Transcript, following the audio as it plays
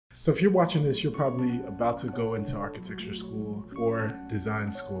So if you're watching this, you're probably about to go into architecture school or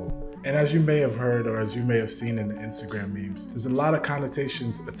design school. And as you may have heard, or as you may have seen in the Instagram memes, there's a lot of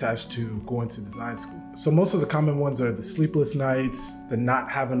connotations attached to going to design school. So most of the common ones are the sleepless nights, the not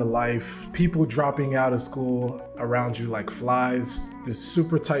having a life, people dropping out of school around you like flies, the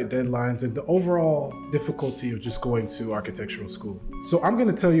super tight deadlines, and the overall difficulty of just going to architectural school. So I'm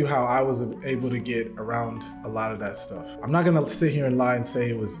gonna tell you how I was able to get around a lot of that stuff. I'm not gonna sit here and lie and say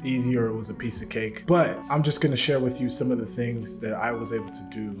it was easy or it was a piece of cake, but I'm just gonna share with you some of the things that I was able to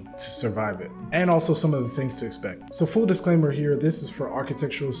do to survive it, and also some of the things to expect. So full disclaimer here, this is for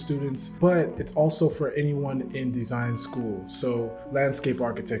architectural students, but it's also for anyone in design school. So landscape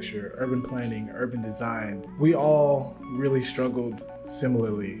architecture, urban planning, urban design, we all really struggled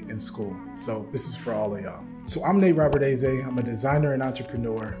similarly in school. So this is for all of y'all. So I'm Robert-Eze. I'm a designer and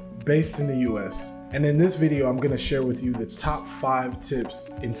entrepreneur based in the US. And in this video, I'm gonna share with you the top 5 tips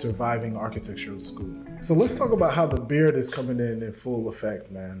in surviving architectural school. So let's talk about how the beard is coming in full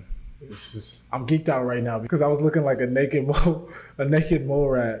effect, man. I'm geeked out right now because I was looking like a naked mole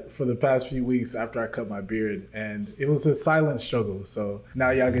rat for the past few weeks after I cut my beard, and it was a silent struggle. So now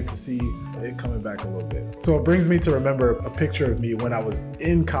y'all get to see it coming back a little bit. So it brings me to remember a picture of me when I was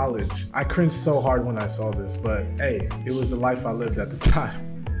in college. I cringed so hard when I saw this, but hey, it was the life I lived at the time.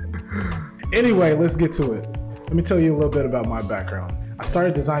 Anyway, let's get to it. Let me tell you a little bit about my background. I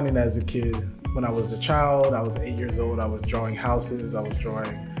started designing as a kid. When I was a child, I was 8 years old. I was drawing houses. I was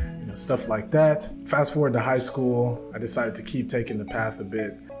drawing stuff like that. Fast forward to high school, I decided to keep taking the path a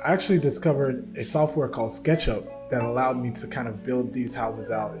bit. I actually discovered a software called SketchUp that allowed me to kind of build these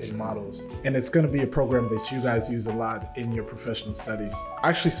houses out in models. And it's gonna be a program that you guys use a lot in your professional studies. I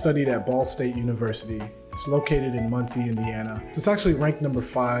actually studied at Ball State University. It's located in Muncie, Indiana. It's actually ranked number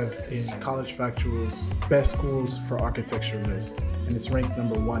 5 in College Factual's Best Schools for Architecture list. And it's ranked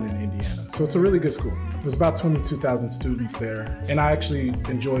number 1 in Indiana. So it's a really good school. There's about 22,000 students there, and I actually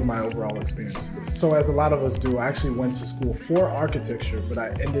enjoyed my overall experience. So as a lot of us do, I actually went to school for architecture, but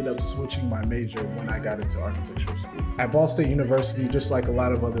I ended up switching my major when I got into architectural school. At Ball State University, just like a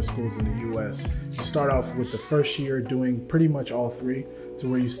lot of other schools in the US, you start off with the first year doing pretty much all 3, to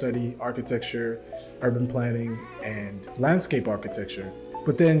where you study architecture, urban planning, and landscape architecture.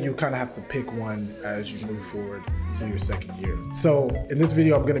 But then you kind of have to pick one as you move forward to your second year. So in this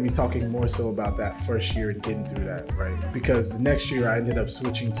video, I'm gonna be talking more so about that first year and getting through that, right? Because the next year I ended up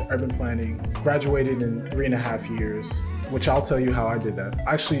switching to urban planning, graduated in 3.5 years, which I'll tell you how I did that.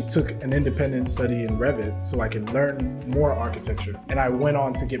 I actually took an independent study in Revit so I can learn more architecture. And I went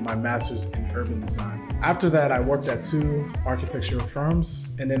on to get my master's in urban design. After that, I worked at 2 architectural firms,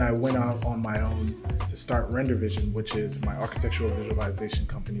 and then I went out on my own to start Render Vision, which is my architectural visualization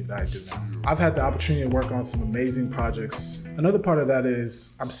company that I do now. I've had the opportunity to work on some amazing projects. Another part of that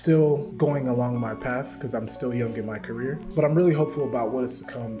is I'm still going along my path because I'm still young in my career, but I'm really hopeful about what is to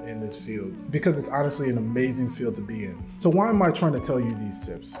come in this field because it's honestly an amazing field to be in. So why am I trying to tell you these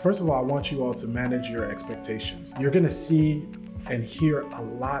tips? First of all, I want you all to manage your expectations. You're gonna see and hear a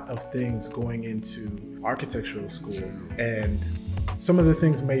lot of things going into architectural school, and some of the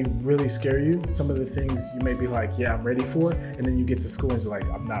things may really scare you. Some of the things you may be like, yeah, I'm ready for it. And then you get to school and you're like,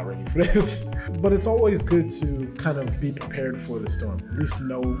 I'm not ready for this. But it's always good to kind of be prepared for the storm. At least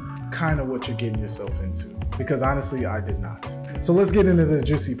know kind of what you're getting yourself into. Because honestly, I did not. So let's get into the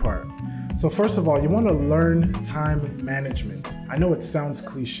juicy part. So first of all, you want to learn time management. I know it sounds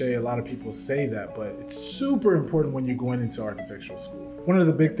cliche, a lot of people say that, but it's super important when you're going into architectural school. One of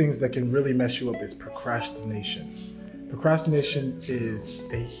the big things that can really mess you up is procrastination. Procrastination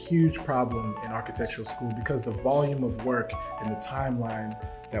is a huge problem in architectural school because the volume of work and the timeline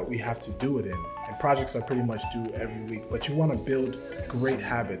that we have to do it in. And projects are pretty much due every week, but you want to build great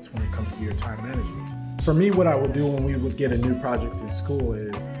habits when it comes to your time management. For me, what I would do when we would get a new project in school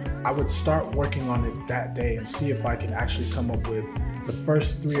is I would start working on it that day and see if I can actually come up with the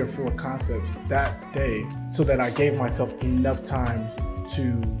first 3 or 4 concepts that day so that I gave myself enough time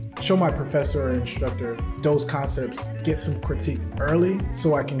to show my professor or instructor those concepts, get some critique early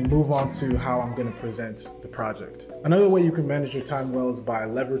so I can move on to how I'm going to present the project. Another way you can manage your time well is by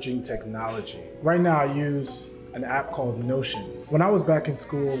leveraging technology. Right now I use an app called Notion. When I was back in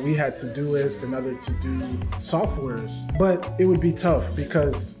school, we had Todoist and other to-do softwares, but it would be tough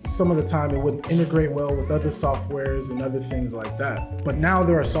because some of the time it wouldn't integrate well with other softwares and other things like that. But now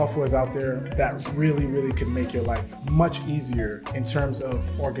there are softwares out there that really can make your life much easier in terms of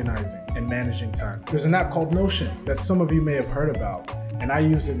organizing and managing time. There's an app called Notion that some of you may have heard about. And I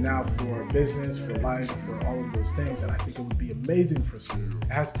use it now for business, for life, for all of those things. And I think it would be amazing for school.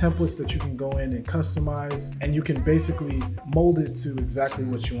 It has templates that you can go in and customize, and you can basically mold it to exactly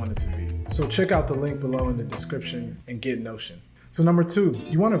what you want it to be. So check out the link below in the description and get Notion. So number 2,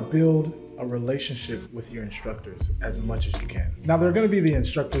 you want to build a relationship with your instructors as much as you can. Now, there are going to be the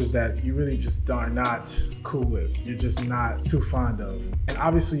instructors that you really just are not cool with. You're just not too fond of. And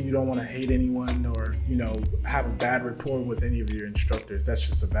obviously you don't want to hate anyone or, have a bad rapport with any of your instructors. That's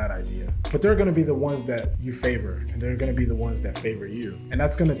just a bad idea. But there are going to be the ones that you favor, and there are going to be the ones that favor you. And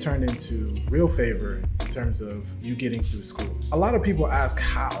that's going to turn into real favor in terms of you getting through school. A lot of people ask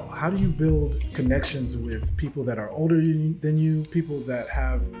how. How do you build connections with people that are older than you, people that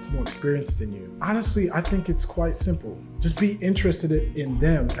have more experience than you? Honestly, I think it's quite simple. Just be interested in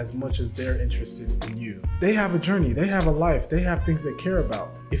them as much as they're interested in you. They have a journey, they have a life, they have things they care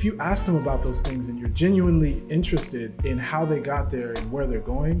about. If you ask them about those things and you're genuinely interested in how they got there and where they're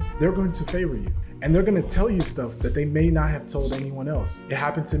going to favor you. And they're gonna tell you stuff that they may not have told anyone else. It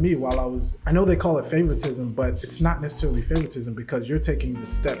happened to me while I know they call it favoritism, but it's not necessarily favoritism because you're taking the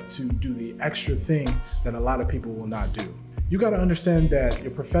step to do the extra thing that a lot of people will not do. You gotta understand that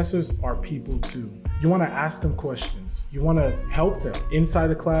your professors are people too. You wanna ask them questions. You wanna help them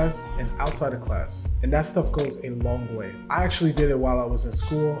inside of class and outside of class. And that stuff goes a long way. I actually did it while I was in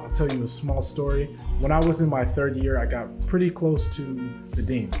school. I'll tell you a small story. When I was in my 3rd year, I got pretty close to the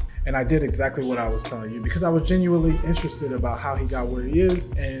dean. And I did exactly what I was telling you because I was genuinely interested about how he got where he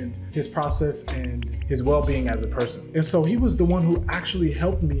is and his process and his well-being as a person. And so he was the one who actually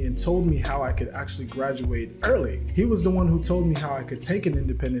helped me and told me how I could actually graduate early. He was the one who told me how I could take an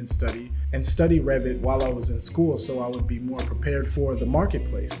independent study and study Revit while I was in school so I would be more prepared for the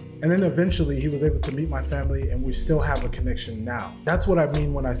marketplace. And then eventually he was able to meet my family and we still have a connection now. That's what I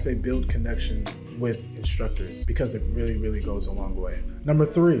mean when I say build connection with instructors, because it really, really goes a long way. Number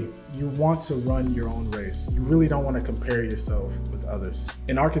 3, you want to run your own race. You really don't want to compare yourself with others.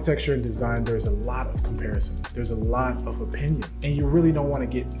 In architecture and design, there's a lot of comparison. There's a lot of opinion, and you really don't want to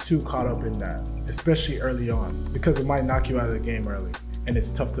get too caught up in that, especially early on, because it might knock you out of the game early, and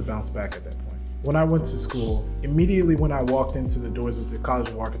it's tough to bounce back at that point. When I went to school, immediately when I walked into the doors of the College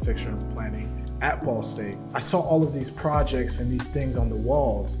of Architecture and Planning at Ball State, I saw all of these projects and these things on the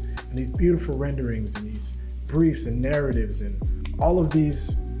walls and these beautiful renderings and these briefs and narratives and all of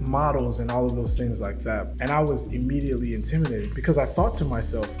these models and all of those things like that. And I was immediately intimidated because I thought to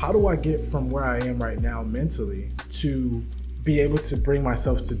myself, how do I get from where I am right now mentally to be able to bring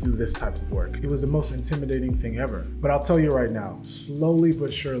myself to do this type of work? It was the most intimidating thing ever. But I'll tell you right now, slowly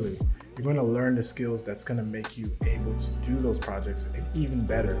but surely, you're going to learn the skills that's going to make you able to do those projects and even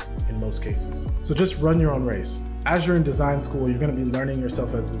better in most cases. So just run your own race. As you're in design school, you're going to be learning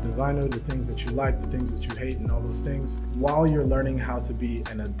yourself as a designer, the things that you like, the things that you hate, and all those things, while you're learning how to be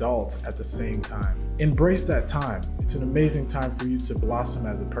an adult at the same time. Embrace that time. It's an amazing time for you to blossom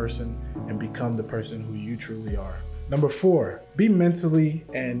as a person and become the person who you truly are. Number 4, be mentally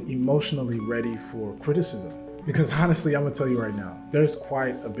and emotionally ready for criticism. Because honestly, I'm gonna tell you right now, there's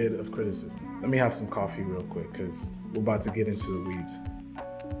quite a bit of criticism. Let me have some coffee real quick because we're about to get into the weeds.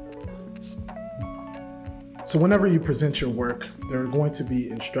 So whenever you present your work, there are going to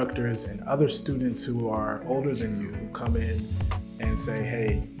be instructors and other students who are older than you who come in and say,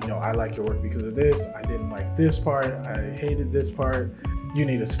 hey, I like your work because of this. I didn't like this part. I hated this part. You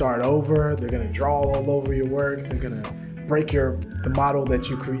need to start over. They're gonna draw all over your work. They're gonna break the model that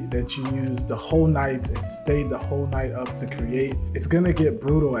you used the whole night and stayed the whole night up to create. It's gonna get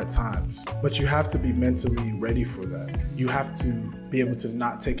brutal at times, but you have to be mentally ready for that. You have to be able to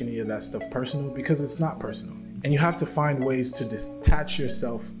not take any of that stuff personal because it's not personal. And you have to find ways to detach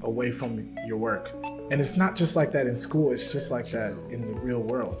yourself away from your work. And it's not just like that in school, it's just like that in the real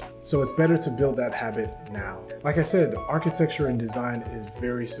world. So it's better to build that habit now. Like I said, architecture and design is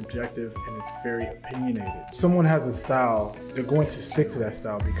very subjective and it's very opinionated. If someone has a style, they're going to stick to that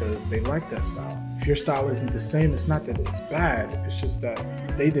style because they like that style. If your style isn't the same, it's not that it's bad, it's just that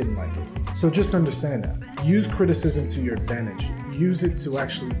they didn't like it. So just understand that. Use criticism to your advantage. Use it to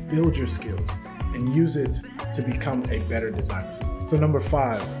actually build your skills and use it to become a better designer. So number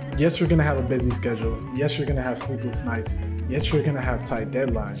 5, yes, you're gonna have a busy schedule. Yes, you're gonna have sleepless nights. Yes, you're gonna have tight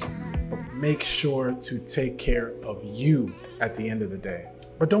deadlines, but make sure to take care of you at the end of the day.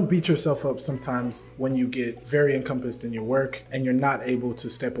 But don't beat yourself up sometimes when you get very encompassed in your work and you're not able to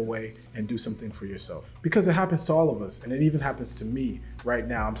step away and do something for yourself. Because it happens to all of us, and it even happens to me right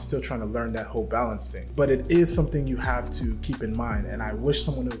now. I'm still trying to learn that whole balance thing. But it is something you have to keep in mind, and I wish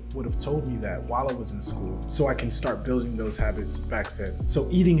someone would have told me that while I was in school so I can start building those habits back then. So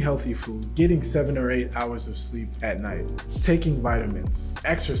eating healthy food, getting 7 or 8 hours of sleep at night, taking vitamins,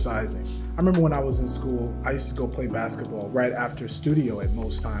 exercising. I remember when I was in school, I used to go play basketball right after studio at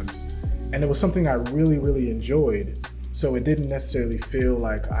most times. And it was something I really, really enjoyed. So it didn't necessarily feel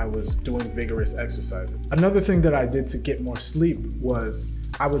like I was doing vigorous exercises. Another thing that I did to get more sleep was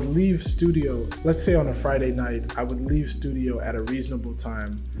I would leave studio, let's say on a Friday night, I would leave studio at a reasonable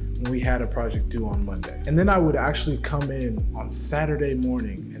time when we had a project due on Monday. And then I would actually come in on Saturday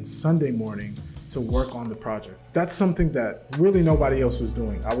morning and Sunday morning to work on the project. That's something that really nobody else was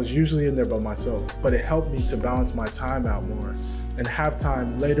doing. I was usually in there by myself, but it helped me to balance my time out more and have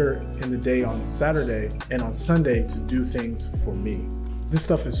time later in the day on Saturday and on Sunday to do things for me. This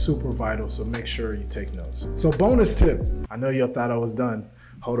stuff is super vital, so make sure you take notes. So bonus tip, I know y'all thought I was done.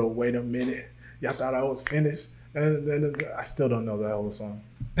 Hold on, wait a minute. Y'all thought I was finished? I still don't know the hell of the song.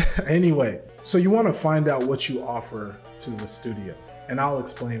 Anyway, so you wanna find out what you offer to the studio, and I'll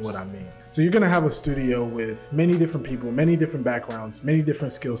explain what I mean. So you're gonna have a studio with many different people, many different backgrounds, many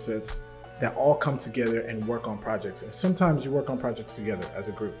different skill sets that all come together and work on projects. And sometimes you work on projects together as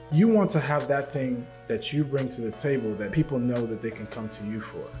a group. You want to have that thing that you bring to the table that people know that they can come to you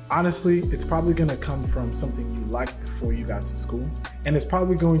for. Honestly, it's probably gonna come from something you liked before you got to school. And it's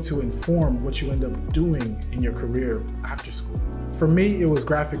probably going to inform what you end up doing in your career after school. For me, it was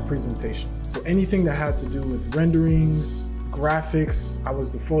graphic presentation. So anything that had to do with renderings, graphics. I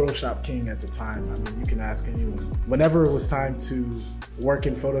was the Photoshop king at the time. I mean, you can ask anyone. Whenever it was time to work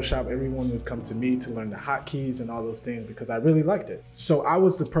in Photoshop, everyone would come to me to learn the hotkeys and all those things because I really liked it. So I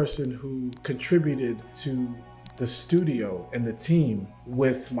was the person who contributed to the studio and the team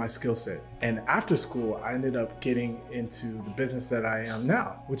with my skill set. And after school, I ended up getting into the business that I am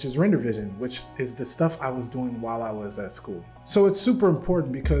now, which is render vision, which is the stuff I was doing while I was at school. So it's super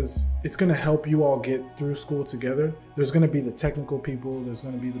important because it's gonna help you all get through school together. There's gonna be the technical people, there's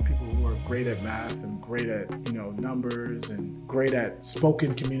gonna be the people who are great at math and great at, numbers and great at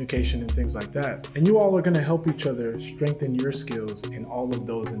spoken communication and things like that. And you all are gonna help each other strengthen your skills in all of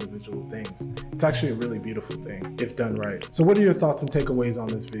those individual things. It's actually a really beautiful thing if done right. So what are your thoughts and takeaways on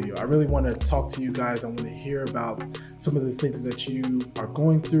this video? I really wanna talk to you guys. I wanna hear about some of the things that you are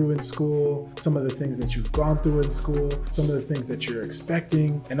going through in school, some of the things that you've gone through in school, some of the things that you're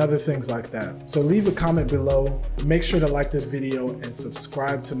expecting, and other things like that. So leave a comment below. Make sure to like this video and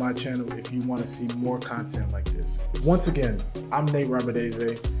subscribe to my channel if you want to see more content like this. Once again, I'm Nate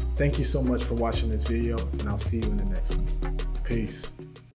Robert-Eze. Thank you so much for watching this video, and I'll see you in the next one. Peace.